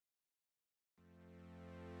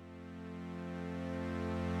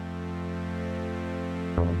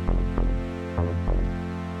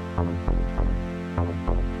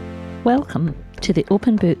Welcome to the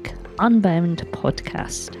Open Book Unbound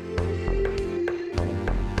podcast.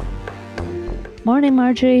 Morning,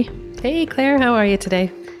 Marjorie. Hey, Claire, how are you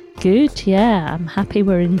today? Good, yeah. I'm happy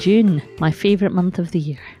we're in June, my favourite month of the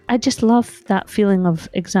year. I just love that feeling of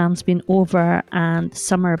exams being over and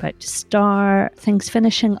summer about to start, things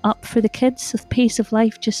finishing up for the kids. The pace of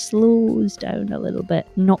life just slows down a little bit,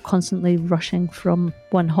 not constantly rushing from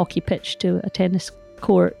one hockey pitch to a tennis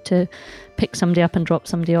court to pick somebody up and drop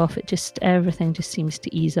somebody off. Everything just seems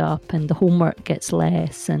to ease up and the homework gets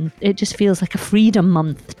less and it just feels like a freedom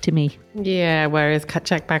month to me. Yeah, whereas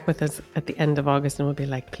check back with us at the end of August and we'll be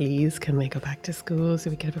like, please, can we go back to school so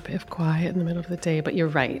we can have a bit of quiet in the middle of the day? But you're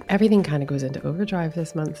right. Everything kind of goes into overdrive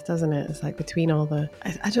this month, doesn't it? It's like between all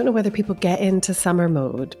I don't know whether people get into summer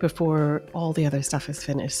mode before all the other stuff is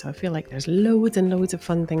finished. So I feel like there's loads and loads of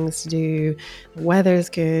fun things to do. The weather's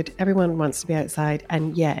good. Everyone wants to be outside.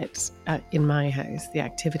 And yet, in my house, the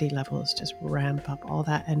activity levels just ramp up. All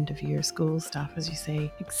that end of year school stuff, as you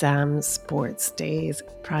say, exams, sports days,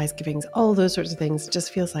 prize givings, all those sorts of things. It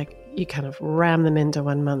just feels like you kind of ram them into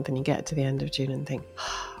 1 month and you get to the end of June and think,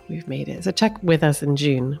 we've made it. So check with us in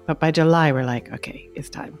June. But by July, we're like, okay, it's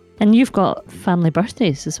time. And you've got family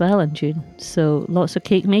birthdays as well in June. So lots of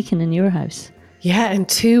cake making in your house. Yeah, and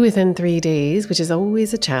 2 within 3 days, which is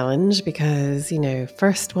always a challenge because,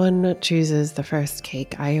 first one chooses the first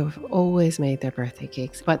cake. I have always made their birthday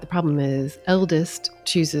cakes. But the problem is eldest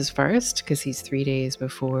chooses first because he's 3 days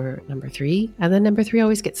before number 3. And then number 3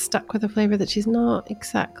 always gets stuck with a flavour that she's not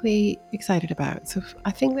exactly excited about. So I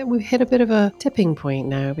think that we've hit a bit of a tipping point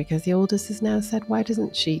now because the oldest has now said, why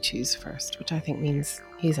doesn't she choose first? Which I think means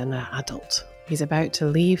he's an adult. He's about to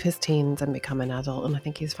leave his teens and become an adult. And I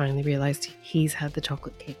think he's finally realised he's had the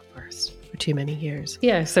chocolate cake first for too many years.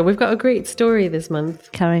 Yeah, so we've got a great story this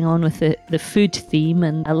month. Carrying on with the food theme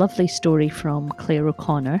and a lovely story from Claire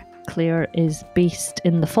O'Connor. Claire is based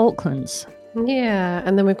in the Falklands. Yeah,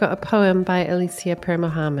 and then we've got a poem by Alicia Per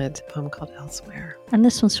Mohammed, a poem called Elsewhere. And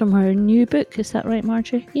this one's from her new book, is that right,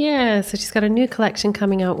 Marjorie? Yeah, so she's got a new collection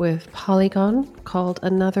coming out with Polygon called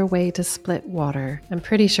Another Way to Split Water. I'm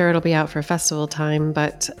pretty sure it'll be out for festival time,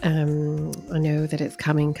 but I know that it's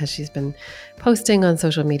coming because she's been posting on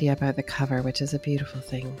social media about the cover, which is a beautiful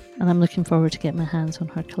thing. And I'm looking forward to getting my hands on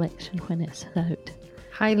her collection when it's out.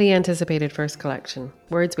 Highly anticipated first collection.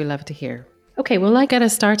 Words we love to hear. Okay, well, I get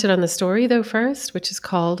us started on the story though first, which is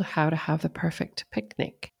called How to Have the Perfect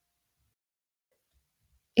Picnic.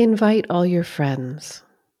 Invite all your friends,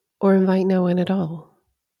 or invite no one at all.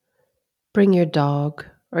 Bring your dog,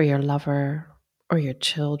 or your lover, or your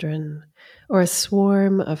children, or a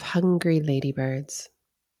swarm of hungry ladybirds.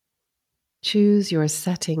 Choose your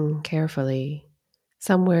setting carefully,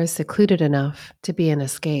 somewhere secluded enough to be an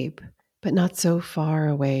escape, but not so far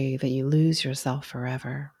away that you lose yourself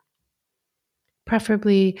forever.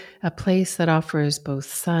 Preferably a place that offers both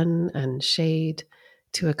sun and shade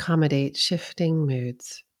to accommodate shifting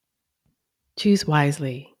moods. Choose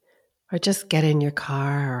wisely, or just get in your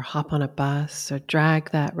car or hop on a bus or drag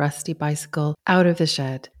that rusty bicycle out of the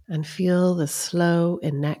shed and feel the slow,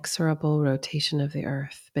 inexorable rotation of the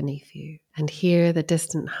earth beneath you and hear the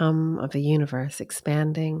distant hum of the universe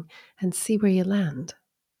expanding and see where you land.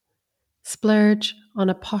 Splurge on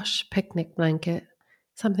a posh picnic blanket,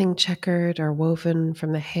 something checkered or woven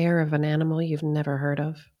from the hair of an animal you've never heard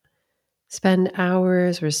of. Spend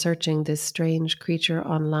hours researching this strange creature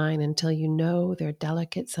online until you know their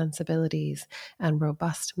delicate sensibilities and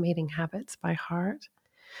robust mating habits by heart.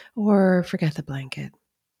 Or forget the blanket,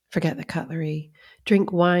 forget the cutlery,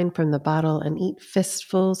 drink wine from the bottle and eat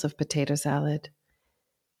fistfuls of potato salad.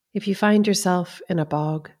 If you find yourself in a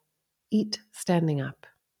bog, eat standing up.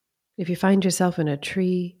 If you find yourself in a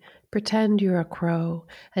tree, pretend you're a crow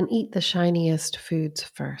and eat the shiniest foods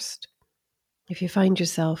first. If you find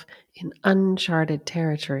yourself in uncharted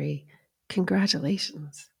territory,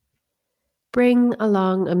 congratulations. Bring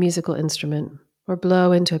along a musical instrument, or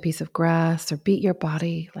blow into a piece of grass, or beat your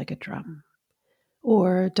body like a drum.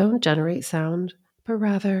 Or don't generate sound, but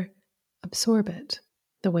rather absorb it.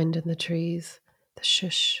 The wind in the trees, the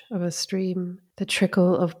shush of a stream, the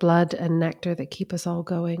trickle of blood and nectar that keep us all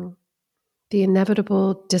going. The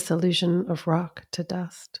inevitable dissolution of rock to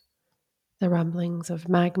dust, the rumblings of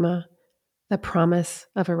magma, the promise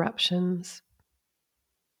of eruptions.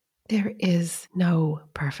 There is no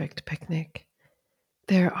perfect picnic.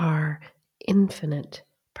 There are infinite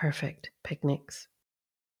perfect picnics.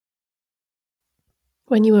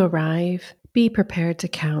 When you arrive, be prepared to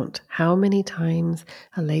count how many times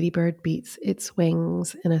a ladybird beats its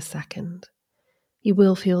wings in a second. You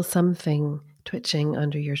will feel something twitching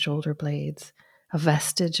under your shoulder blades, a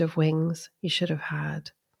vestige of wings you should have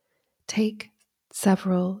had. Take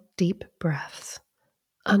several deep breaths.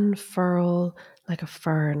 Unfurl like a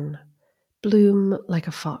fern. Bloom like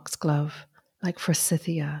a foxglove, like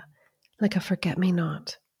forsythia, like a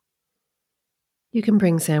forget-me-not. You can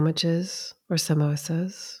bring sandwiches or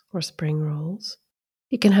samosas or spring rolls.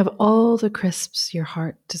 You can have all the crisps your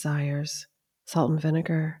heart desires. Salt and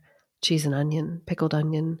vinegar, cheese and onion, pickled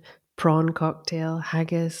onion, prawn cocktail,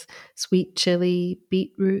 haggis, sweet chili,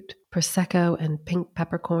 beetroot, prosecco, and pink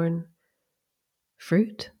peppercorn.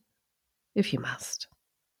 Fruit, if you must.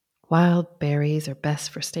 Wild berries are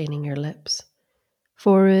best for staining your lips.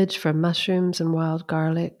 Forage for mushrooms and wild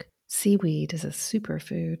garlic. Seaweed is a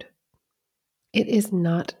superfood. It is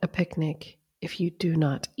not a picnic if you do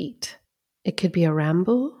not eat. It could be a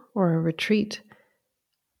ramble or a retreat,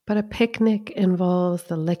 but a picnic involves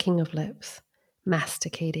the licking of lips,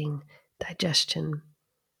 masticating, digestion.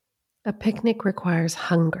 A picnic requires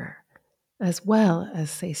hunger as well as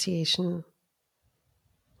satiation.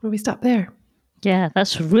 Will we stop there? Yeah,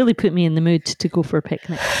 that's really put me in the mood to go for a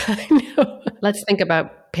picnic. I know. Let's think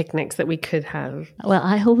about picnics that we could have. Well,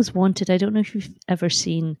 I always wanted, I don't know if you've ever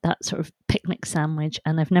seen that sort of picnic sandwich,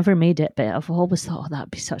 and I've never made it, but I've always thought, oh, that'd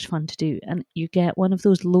be such fun to do. And you get one of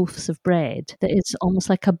those loaves of bread that is almost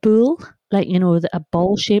like a boule, like, you know, a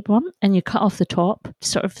ball-shaped one, and you cut off the top,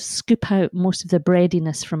 sort of scoop out most of the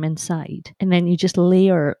breadiness from inside, and then you just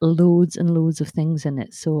layer loads and loads of things in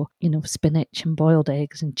it. So, you know, spinach and boiled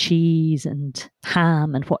eggs and cheese and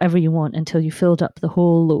ham and whatever you want until you filled up the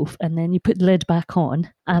whole loaf, and then you put the lid back on,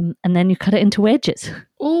 and then you cut it into wedges.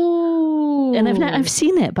 Ooh. And I've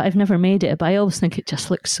seen it, but I've never made it, but I always think it just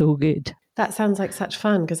looks so good. That sounds like such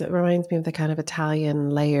fun because it reminds me of the kind of Italian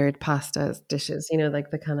layered pasta dishes, you know,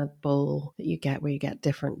 like the kind of bowl that you get where you get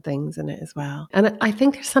different things in it as well. And I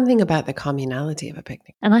think there's something about the communality of a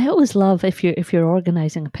picnic. And I always love if you're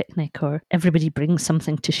organizing a picnic or everybody brings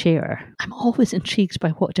something to share, I'm always intrigued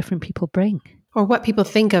by what different people bring. Or what people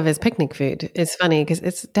think of as picnic food. It's funny because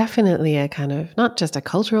it's definitely a kind of, not just a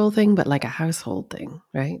cultural thing, but like a household thing,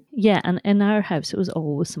 right? Yeah, and in our house, it was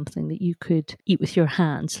always something that you could eat with your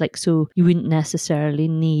hands. Like, so you wouldn't necessarily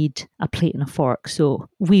need a plate and a fork. So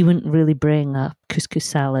we wouldn't really bring a couscous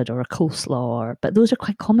salad or a coleslaw, but those are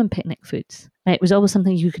quite common picnic foods. It was always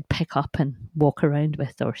something you could pick up and walk around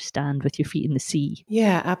with or stand with your feet in the sea.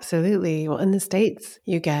 Yeah, absolutely. Well, in the States,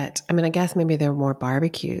 you get, I mean, I guess maybe there are more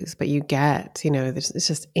barbecues, but you get, you know, it's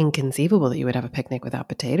just inconceivable that you would have a picnic without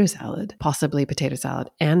potato salad, possibly potato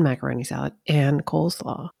salad and macaroni salad and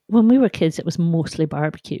coleslaw. When we were kids, it was mostly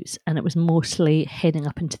barbecues, and it was mostly heading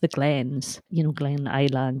up into the glens. You know, Glen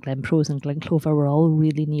Isla and Glen Pros and Glen Clover were all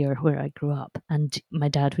really near where I grew up. And my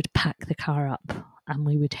dad would pack the car up and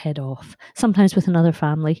we would head off, sometimes with another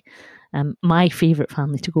family. My favourite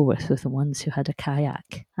family to go with were the ones who had a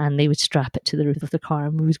kayak, and they would strap it to the roof of the car,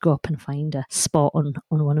 and we would go up and find a spot on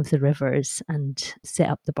one of the rivers and set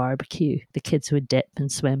up the barbecue. The kids would dip and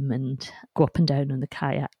swim and go up and down on the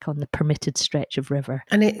kayak on the permitted stretch of river.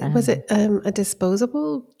 And was it a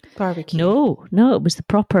disposable barbecue? No, it was the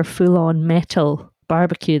proper full-on metal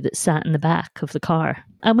barbecue that sat in the back of the car.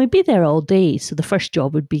 And we'd be there all day, so the first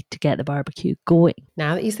job would be to get the barbecue going.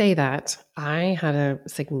 Now that you say that, I had a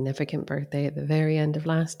significant birthday at the very end of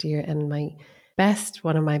last year, and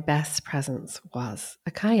one of my best presents was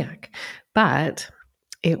a kayak. But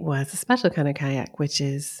it was a special kind of kayak, which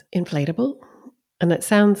is inflatable. And it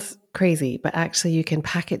sounds crazy, but actually you can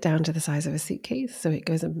pack it down to the size of a suitcase. So it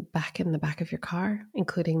goes back in the back of your car,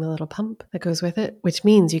 including the little pump that goes with it, which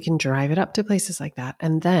means you can drive it up to places like that.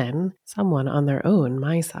 And then someone on their own,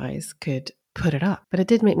 my size, could put it up. But it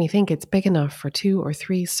did make me think it's big enough for 2 or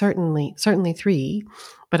 3, certainly 3,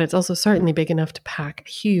 but it's also certainly big enough to pack a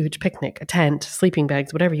huge picnic, a tent, sleeping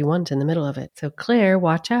bags, whatever you want in the middle of it. So Claire,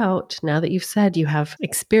 watch out. Now that you've said you have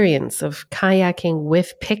experience of kayaking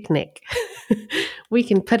with picnic, we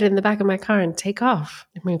can put it in the back of my car and take off.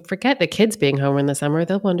 I mean, forget the kids being home in the summer.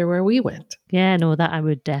 They'll wonder where we went. Yeah, no, that I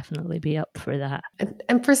would definitely be up for that.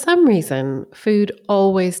 And for some reason, food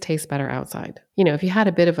always tastes better outside. You know, if you had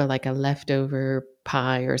a bit of a leftover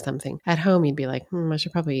pie or something at home, you'd be like, I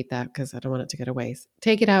should probably eat that because I don't want it to go to waste.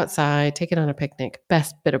 Take it outside, take it on a picnic.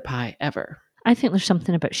 Best bit of pie ever. I think there's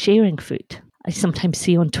something about sharing food. I sometimes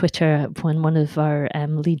see on Twitter when one of our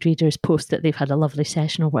lead readers posts that they've had a lovely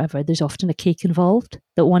session or whatever, there's often a cake involved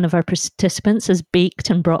that one of our participants has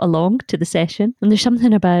baked and brought along to the session. And there's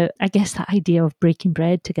something about, I guess, that idea of breaking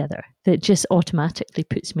bread together that just automatically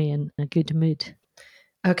puts me in a good mood.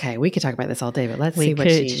 Okay, we could talk about this all day, but let's see what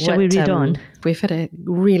Shall we read on? We've had a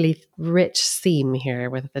really rich theme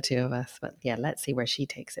here with the two of us, but yeah, let's see where she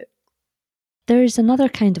takes it. There is another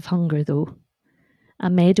kind of hunger, though. A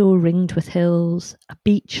meadow ringed with hills, a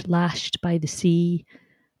beach lashed by the sea,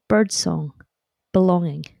 birdsong,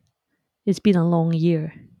 belonging. It's been a long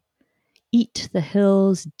year. Eat the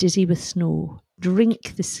hills dizzy with snow,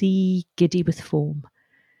 drink the sea giddy with foam.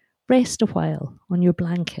 Rest a while on your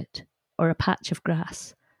blanket, or a patch of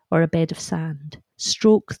grass, or a bed of sand.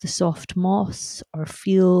 Stroke the soft moss, or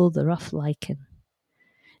feel the rough lichen.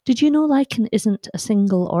 Did you know lichen isn't a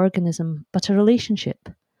single organism, but a relationship?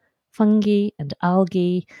 Fungi and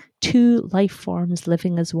algae, two life forms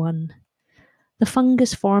living as one. The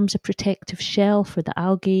fungus forms a protective shell for the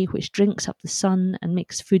algae, which drinks up the sun and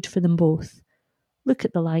makes food for them both. Look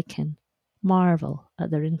at the lichen. Marvel at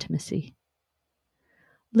their intimacy.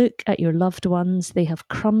 Look at your loved ones. They have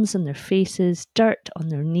crumbs on their faces, dirt on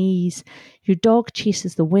their knees. Your dog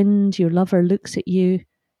chases the wind. Your lover looks at you.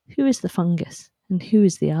 Who is the fungus and who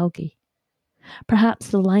is the algae? Perhaps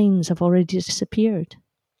the lines have already disappeared.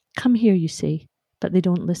 Come here, you say, but they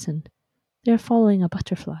don't listen. They are following a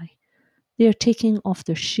butterfly. They are taking off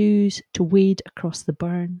their shoes to wade across the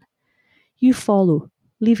burn. You follow,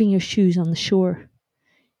 leaving your shoes on the shore.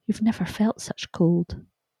 You've never felt such cold,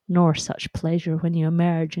 nor such pleasure when you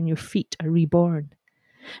emerge and your feet are reborn.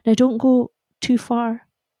 Now don't go too far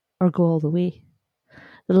or go all the way.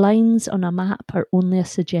 The lines on a map are only a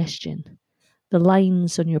suggestion. The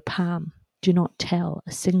lines on your palm do not tell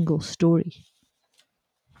a single story.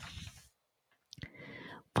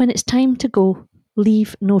 When it's time to go,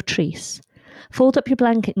 leave no trace. Fold up your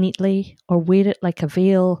blanket neatly or wear it like a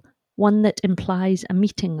veil, one that implies a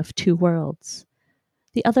meeting of two worlds.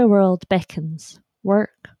 The other world beckons,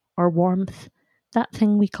 work or warmth, that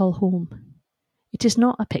thing we call home. It is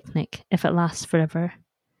not a picnic if it lasts forever.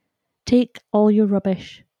 Take all your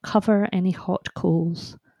rubbish, cover any hot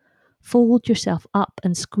coals. Fold yourself up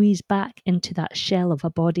and squeeze back into that shell of a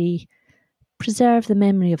body. Preserve the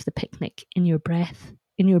memory of the picnic in your breath,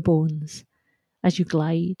 in your bones, as you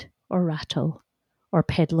glide or rattle or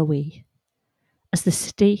pedal away. As the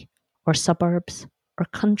city or suburbs or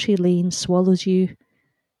country lane swallows you,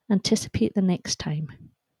 anticipate the next time.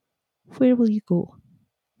 Where will you go?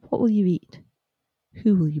 What will you eat?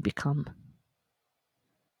 Who will you become?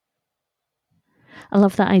 I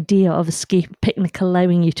love that idea of picnic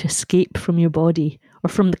allowing you to escape from your body or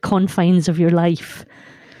from the confines of your life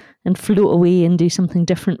and float away and do something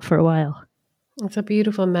different for a while. It's a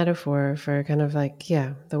beautiful metaphor for kind of like,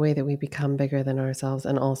 the way that we become bigger than ourselves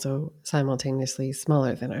and also simultaneously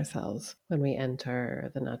smaller than ourselves when we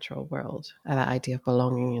enter the natural world. That idea of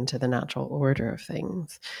belonging into the natural order of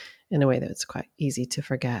things in a way that it's quite easy to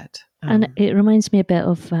forget. And it reminds me a bit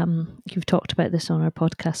of, you've talked about this on our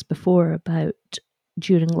podcast before, about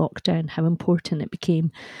during lockdown, how important it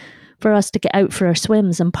became for us to get out for our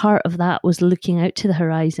swims. And part of that was looking out to the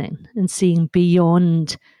horizon and seeing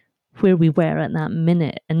beyond where we were at that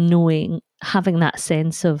minute and having that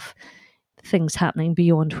sense of things happening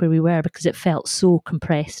beyond where we were, because it felt so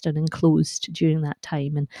compressed and enclosed during that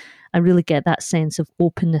time. And I really get that sense of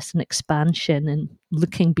openness and expansion and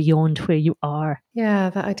looking beyond where you are. Yeah,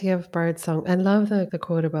 that idea of birdsong. I love the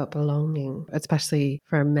quote about belonging, especially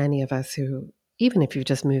for many of us who, even if you've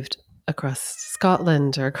just moved across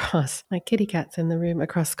Scotland or across, my kitty cat's in the room,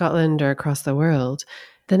 across Scotland or across the world,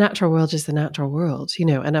 the natural world is the natural world,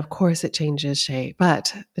 and of course it changes shape,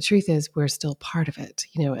 but the truth is we're still part of it,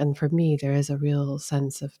 and for me, there is a real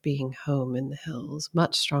sense of being home in the hills,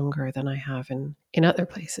 much stronger than I have in other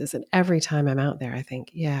places. And every time I'm out there, I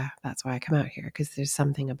think, that's why I come out here, because there's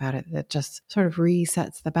something about it that just sort of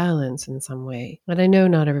resets the balance in some way. And I know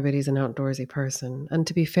not everybody's an outdoorsy person. And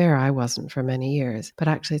to be fair, I wasn't for many years, but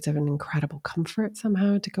actually it's an incredible comfort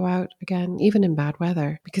somehow to go out again, even in bad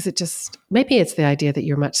weather, because maybe it's the idea that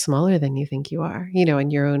you're much smaller than you think you are,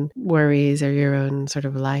 and your own worries or your own sort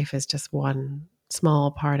of life is just one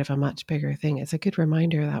small part of a much bigger thing. It's a good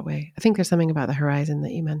reminder that way. I think there's something about the horizon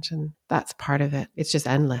that you mentioned. That's part of it. It's just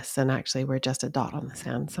endless. And actually we're just a dot on the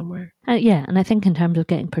sand somewhere. And I think in terms of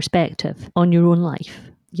getting perspective on your own life,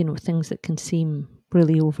 things that can seem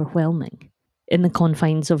really overwhelming in the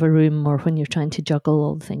confines of a room, or when you're trying to juggle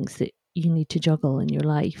all the things that you need to juggle in your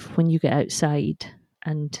life, when you get outside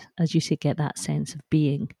and, as you say, get that sense of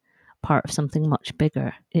being part of something much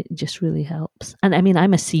bigger, it just really helps. And I mean,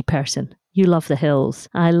 I'm a sea person. You love the hills.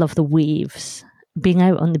 I love the waves. Being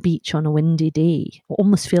out on the beach on a windy day, I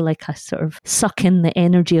almost feel like I sort of suck in the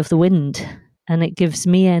energy of the wind and it gives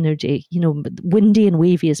me energy. Windy and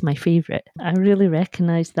wavy is my favourite. I really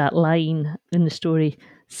recognise that line in the story,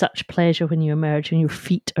 such pleasure when you emerge and your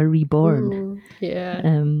feet are reborn.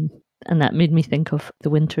 And that made me think of the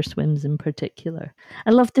winter swims in particular. I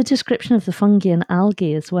love the description of the fungi and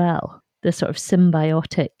algae as well. the sort of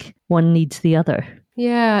symbiotic one needs the other.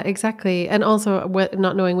 Yeah, exactly. And also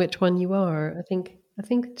not knowing which one you are. I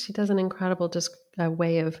think she does an incredible just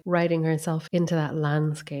way of writing herself into that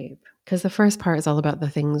landscape. Because the first part is all about the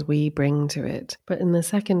things we bring to it. But in the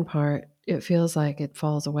second part, it feels like it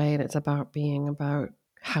falls away and it's about being about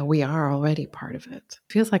how we are already part of it.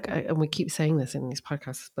 It feels like, and we keep saying this in these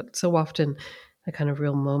podcasts, but so often the kind of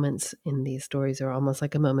real moments in these stories are almost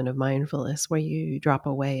like a moment of mindfulness where you drop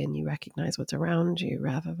away and you recognize what's around you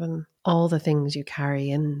rather than all the things you carry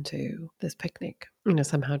into this picnic,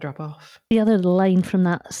 somehow drop off. The other line from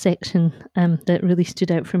that section that really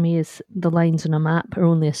stood out for me is the lines on a map are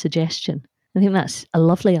only a suggestion. I think that's a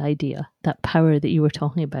lovely idea, that power that you were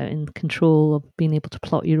talking about in control of being able to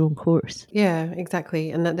plot your own course. Yeah, exactly.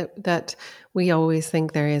 And that we always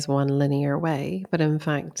think there is one linear way, but in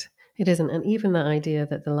fact, it isn't. And even the idea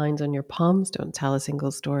that the lines on your palms don't tell a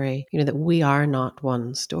single story, that we are not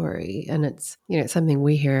one story. And it's, it's something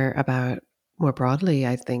we hear about more broadly,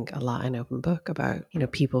 I think, a lot in Open Book about,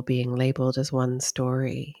 people being labeled as one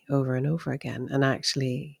story over and over again. And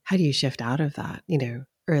actually, how do you shift out of that?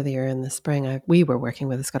 Earlier in the spring, we were working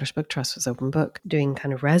with the Scottish Book Trust with Open Book, doing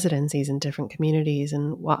kind of residencies in different communities.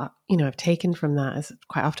 And what, I've taken from that is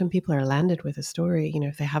quite often people are landed with a story,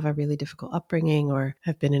 if they have a really difficult upbringing or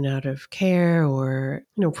have been in and out of care or,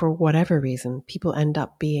 for whatever reason, people end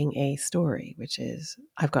up being a story, which is,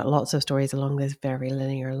 I've got lots of stories along this very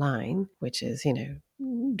linear line, which is,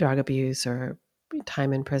 drug abuse or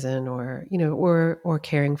time in prison or or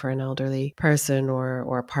caring for an elderly person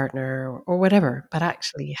or a partner or whatever. But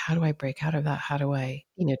actually, how do I break out of that? How do I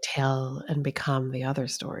tell and become the other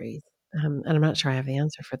stories? And I'm not sure I have the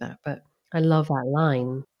answer for that, but I love that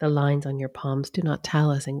line. The lines on your palms do not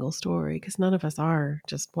tell a single story, because none of us are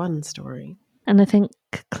just one story. And I think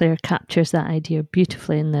Claire captures that idea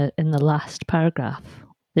beautifully in the last paragraph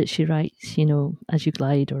that she writes, as you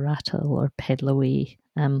glide or rattle or pedal away,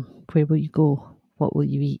 where will you go? What will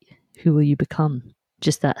you eat? Who will you become?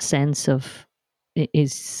 Just that sense of it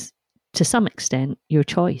is, to some extent, your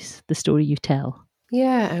choice, the story you tell.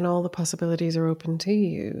 Yeah, and all the possibilities are open to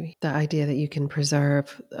you. The idea that you can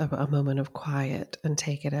preserve a moment of quiet and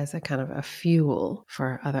take it as a kind of a fuel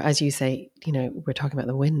for other, as you say, we're talking about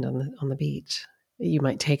the wind on the beach. You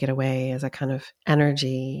might take it away as a kind of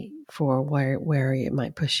energy for where it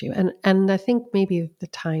might push you. And I think maybe the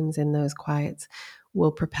times in those quiets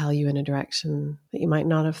will propel you in a direction that you might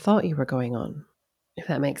not have thought you were going on, if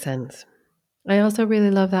that makes sense. I also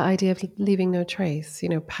really love that idea of leaving no trace,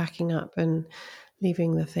 packing up and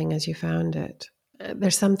leaving the thing as you found it.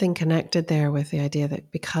 There's something connected there with the idea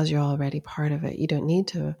that because you're already part of it, you don't need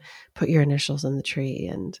to put your initials in the tree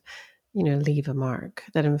and, leave a mark.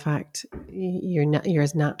 That in fact, you're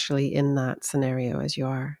as naturally in that scenario as you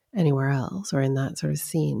are anywhere else or in that sort of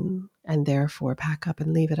scene, and therefore pack up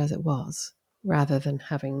and leave it as it was, rather than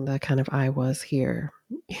having the kind of I was here,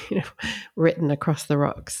 written across the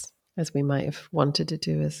rocks, as we might have wanted to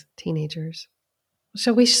do as teenagers.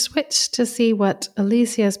 Shall we switch to see what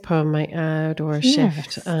Alicia's poem might add or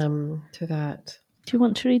shift to that? Do you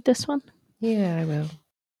want to read this one? Yeah, I will.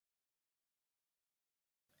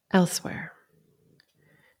 Elsewhere.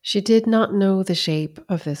 She did not know the shape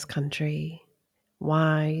of this country.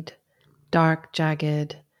 Wide, dark,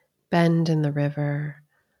 jagged, bend in the river,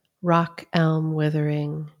 rock elm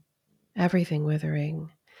withering, everything withering,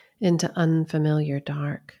 into unfamiliar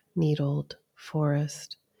dark, needled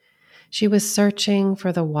forest. She was searching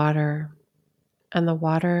for the water, and the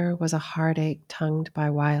water was a heartache tongued by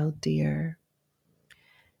wild deer.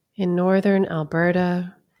 In northern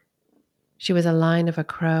Alberta, she was a line of a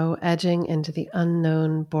crow edging into the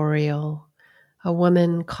unknown boreal, a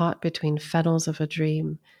woman caught between fennels of a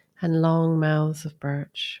dream and long mouths of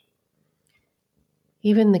birch.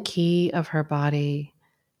 Even the key of her body,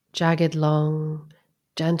 jagged long,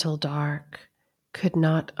 gentle dark, could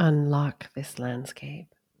not unlock this landscape.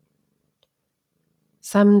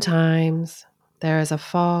 Sometimes there is a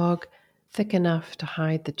fog thick enough to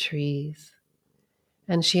hide the trees,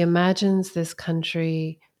 and she imagines this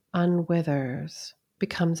country unwithers,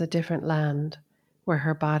 becomes a different land where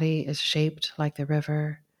her body is shaped like the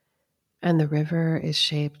river, and the river is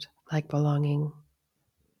shaped like belonging.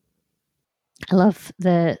 I love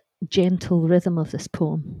the gentle rhythm of this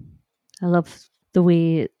poem. I love the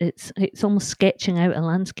way it's almost sketching out a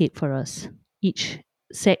landscape for us, each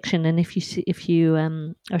section. And if you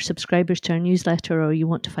are subscribers to our newsletter or you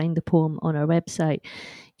want to find the poem on our website,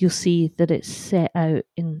 you'll see that it's set out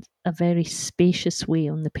in a very spacious way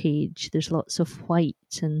on the page. There's lots of white,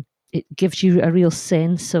 and it gives you a real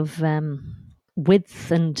sense of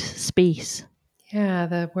width and space. Yeah,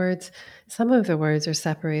 the words, some of the words are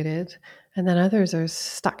separated, And then others are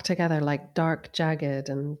stuck together like dark, jagged,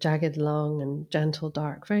 and jagged, long, and gentle,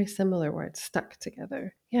 dark. Very similar words, stuck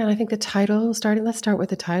together. Yeah, and I think the title, let's start with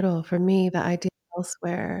the title. For me, the idea of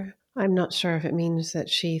elsewhere, I'm not sure if it means that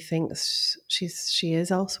she thinks she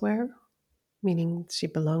is elsewhere, meaning she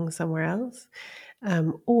belongs somewhere else,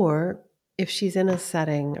 or if she's in a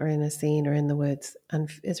setting or in a scene or in the woods and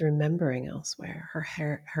is remembering elsewhere,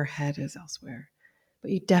 her head is elsewhere.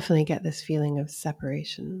 But you definitely get this feeling of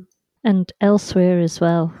separation. And elsewhere as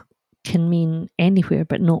well can mean anywhere,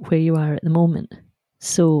 but not where you are at the moment.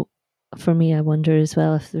 So for me, I wonder as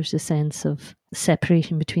well if there's a sense of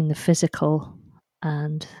separation between the physical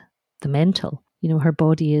and the mental. You know, her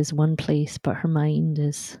body is one place, but her mind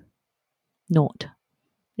is not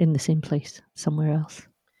in the same place, somewhere else.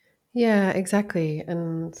 Yeah, exactly.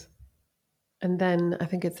 And then I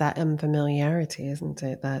think it's that unfamiliarity, isn't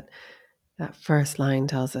it? That first line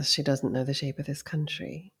tells us she doesn't know the shape of this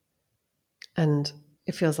country. And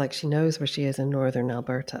it feels like she knows where she is in northern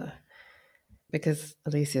Alberta because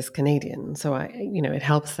Alicia's Canadian. So it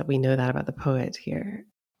helps that we know that about the poet here.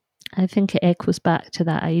 I think it echoes back to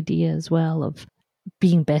that idea as well of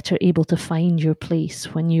being better able to find your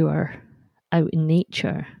place when you are out in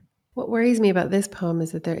nature. What worries me about this poem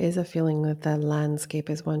is that there is a feeling that the landscape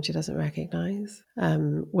is one she doesn't recognize.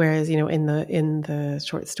 Whereas, in the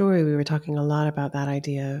short story, we were talking a lot about that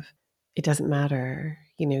idea of it doesn't matter.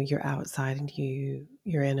 You're outside and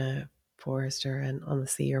you're in a forest or on the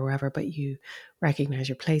sea or wherever, but you recognize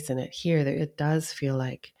your place in it. Here, it does feel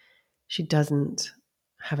like she doesn't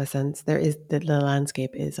have a sense. There is that the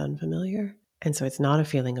landscape is unfamiliar, and so it's not a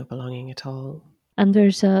feeling of belonging at all. And there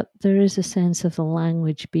is a sense of the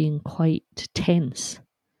language being quite tense,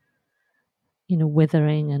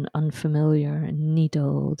 withering and unfamiliar and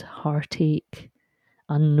needled, heartache,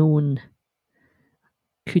 unknown,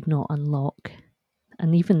 could not unlock.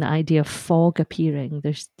 And even the idea of fog appearing,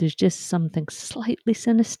 there's just something slightly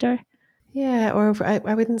sinister. Yeah, or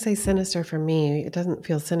I wouldn't say sinister for me. It doesn't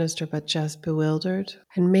feel sinister, but just bewildered.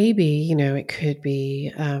 And maybe, it could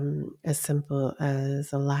be as simple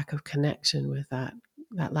as a lack of connection with that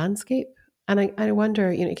landscape. And I wonder,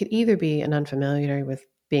 it could either be an unfamiliarity with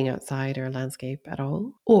being outside or a landscape at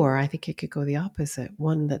all, or I think it could go the opposite,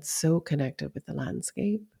 one that's so connected with the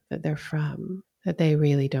landscape that they're from that they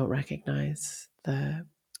really don't recognize the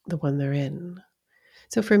one they're in.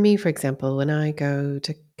 So for me, for example, when I go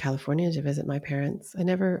to California to visit my parents,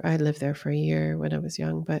 I lived there for a year when I was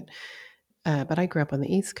young, but I grew up on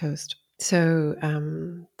the East Coast. So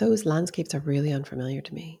those landscapes are really unfamiliar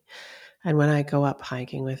to me. And when I go up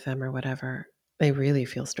hiking with them or whatever, they really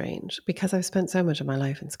feel strange because I've spent so much of my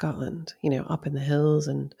life in Scotland, up in the hills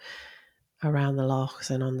and around the lochs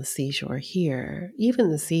and on the seashore here.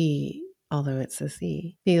 Even the sea, although it's the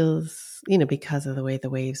sea, feels, because of the way the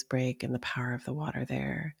waves break and the power of the water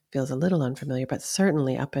there, feels a little unfamiliar, but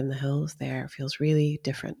certainly up in the hills there feels really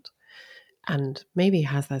different. And maybe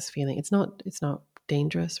has this feeling. It's not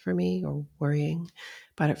dangerous for me or worrying,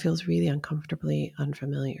 but it feels really uncomfortably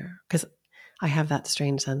unfamiliar because I have that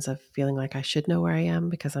strange sense of feeling like I should know where I am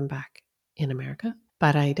because I'm back in America,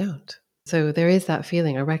 but I don't. So there is that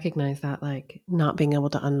feeling. I recognize that, like not being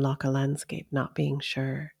able to unlock a landscape, not being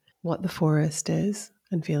sure what the forest is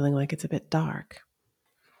and feeling like it's a bit dark.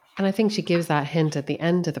 And I think she gives that hint at the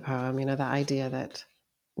end of the poem, the idea that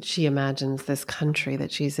she imagines this country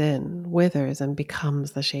that she's in withers and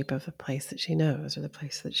becomes the shape of the place that she knows or the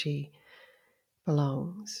place that she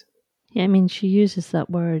belongs. Yeah, I mean, she uses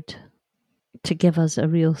that word to give us a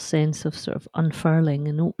real sense of sort of unfurling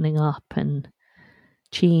and opening up and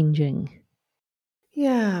changing.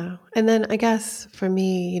 Yeah. And then I guess for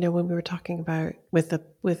me, when we were talking about with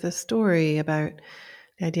the story about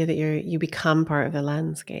the idea that you become part of the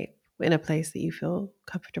landscape in a place that you feel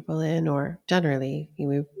comfortable in, or generally,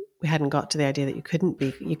 we hadn't got to the idea that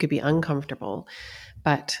you could be uncomfortable.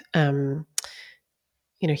 But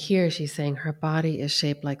here she's saying her body is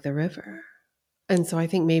shaped like the river. And so I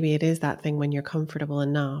think maybe it is that thing when you're comfortable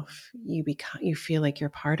enough, you feel like you're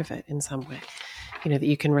part of it in some way, that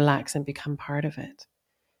you can relax and become part of it.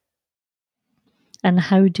 And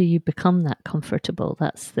how do you become that comfortable?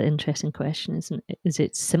 That's the interesting question, isn't it? Is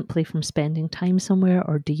it simply from spending time somewhere,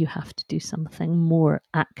 or do you have to do something more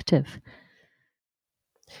active?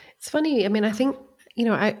 It's funny. I mean, I think,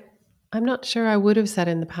 I'm not sure I would have said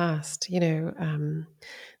in the past,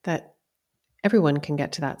 that everyone can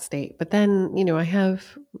get to that state. But then, I have,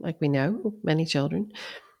 like we know, many children.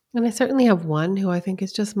 And I certainly have one who I think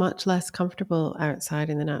is just much less comfortable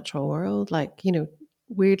outside in the natural world. Like,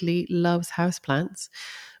 weirdly loves houseplants,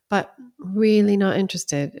 but really not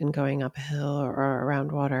interested in going up a hill or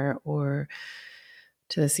around water or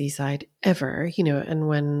to the seaside ever, and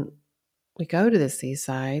when we go to the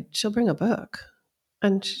seaside, she'll bring a book.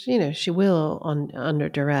 And, she will, under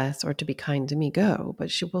duress or to be kind to me, go, but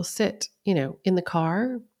she will sit, in the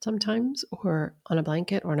car sometimes, or on a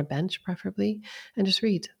blanket or on a bench, preferably, and just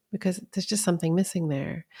read, because there's just something missing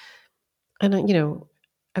there. And,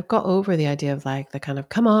 I've got over the idea of like the kind of,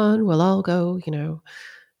 come on, we'll all go,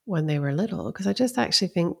 when they were little, because I just actually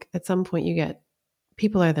think at some point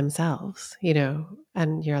people are themselves,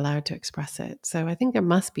 and you're allowed to express it. So I think there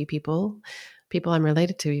must be people I'm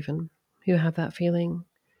related to even, who have that feeling.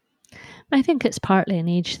 I think it's partly an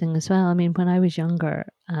age thing as well. I mean, when I was younger,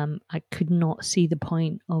 I could not see the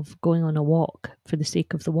point of going on a walk for the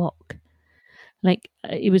sake of the walk. Like,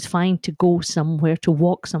 it was fine to go somewhere, to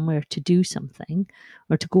walk somewhere, to do something,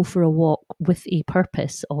 or to go for a walk with a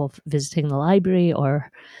purpose of visiting the library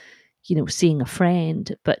or, seeing a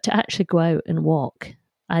friend. But to actually go out and walk,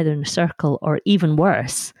 either in a circle or even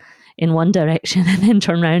worse, in one direction and then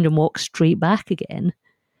turn around and walk straight back again,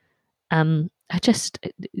 it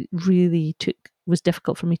really was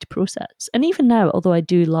difficult for me to process. And even now, although I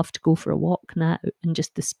do love to go for a walk now, and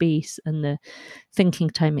just the space and the thinking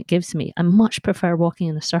time it gives me, I much prefer walking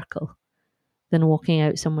in a circle than walking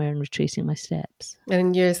out somewhere and retracing my steps.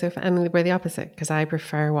 And we're the opposite, because I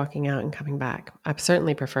prefer walking out and coming back. I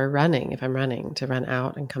certainly prefer running, if I'm running, to run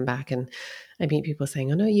out and come back. And I meet people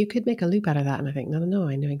saying, oh no, you could make a loop out of that. And I think, no,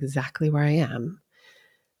 I know exactly where I am.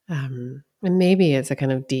 And maybe it's a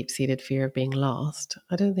kind of deep-seated fear of being lost.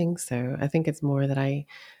 I don't think so. I think it's more that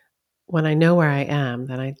when I know where I am,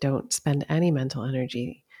 then I don't spend any mental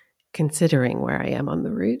energy considering where I am on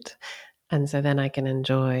the route. And so then I can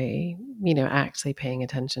enjoy, actually paying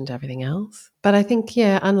attention to everything else. But I think,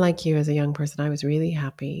 unlike you as a young person, I was really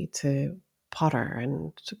happy to potter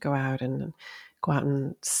and to go out and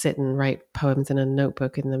sit and write poems in a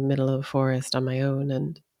notebook in the middle of a forest on my own.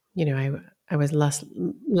 And, I was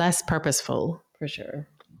less purposeful, for sure.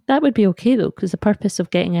 That would be okay, though, because the purpose of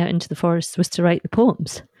getting out into the forest was to write the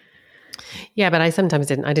poems. Yeah, but I sometimes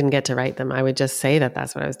didn't get to write them. I would just say that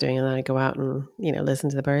that's what I was doing, and then I'd go out and, listen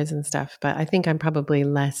to the birds and stuff. But I think I'm probably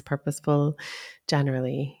less purposeful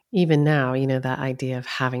generally. Even now, that idea of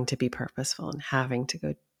having to be purposeful and having to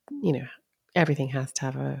go, everything has to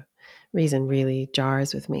have a reason really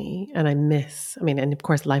jars with me. And and of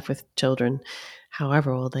course, life with children,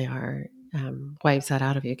 however old they are, wipes that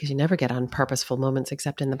out of you, because you never get unpurposeful moments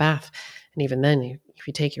except in the bath. And even then, if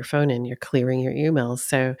you take your phone in, you're clearing your emails.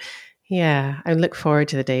 So yeah, I look forward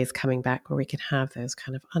to the days coming back where we can have those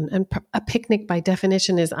kind of, and a picnic by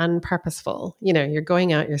definition is unpurposeful. You're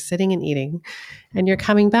going out, you're sitting and eating, and you're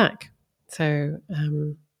coming back. So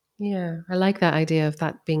I like that idea of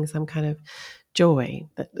that being some kind of joy,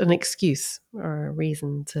 an excuse or a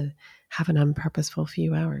reason to have an unpurposeful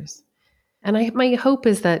few hours. And my hope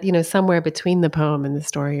is that, somewhere between the poem and the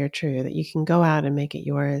story are true, that you can go out and make it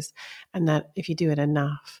yours. And that if you do it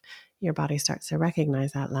enough, your body starts to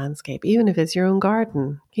recognize that landscape. Even if it's your own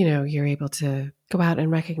garden, you're able to go out and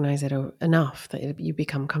recognize it enough that you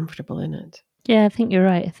become comfortable in it. Yeah, I think you're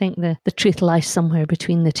right. I think the truth lies somewhere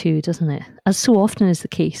between the two, doesn't it? As so often is the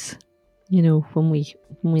case, when we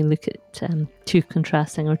look at two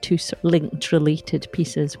contrasting or two sort of linked, related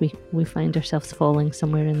pieces, we find ourselves falling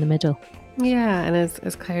somewhere in the middle. Yeah, and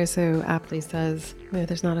as Claire so aptly says,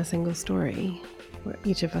 there's not a single story.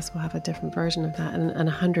 Each of us will have a different version of that, and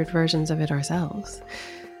 100 versions of it ourselves.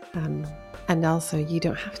 And also, you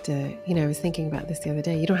don't have to, I was thinking about this the other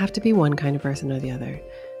day, you don't have to be one kind of person or the other.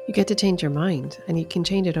 You get to change your mind, and you can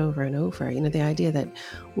change it over and over. The idea that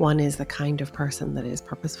one is the kind of person that is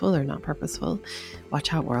purposeful or not purposeful.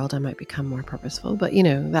 Watch out, world, I might become more purposeful. But,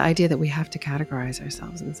 the idea that we have to categorize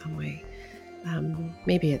ourselves in some way.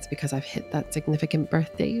 Maybe it's because I've hit that significant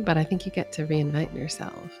birthday, but I think you get to reinvent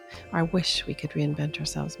yourself. Or I wish we could reinvent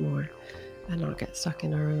ourselves more and not get stuck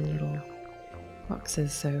in our own little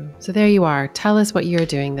boxes. So there you are. Tell us what you're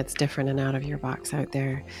doing that's different and out of your box out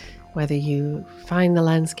there. Whether you find the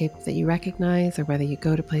landscape that you recognize or whether you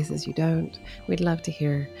go to places you don't. We'd love to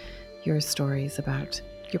hear your stories about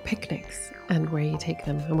your picnics and where you take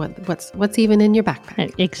them and what's even in your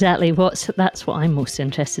backpack. Exactly. That's what I'm most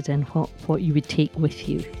interested in. What you would take with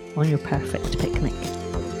you on your perfect picnic.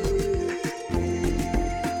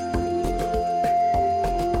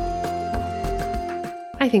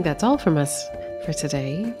 I think that's all from us for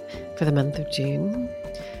today, for the month of June.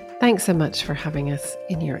 Thanks so much for having us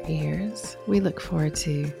in your ears. We look forward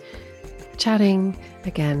to chatting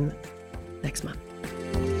again next month.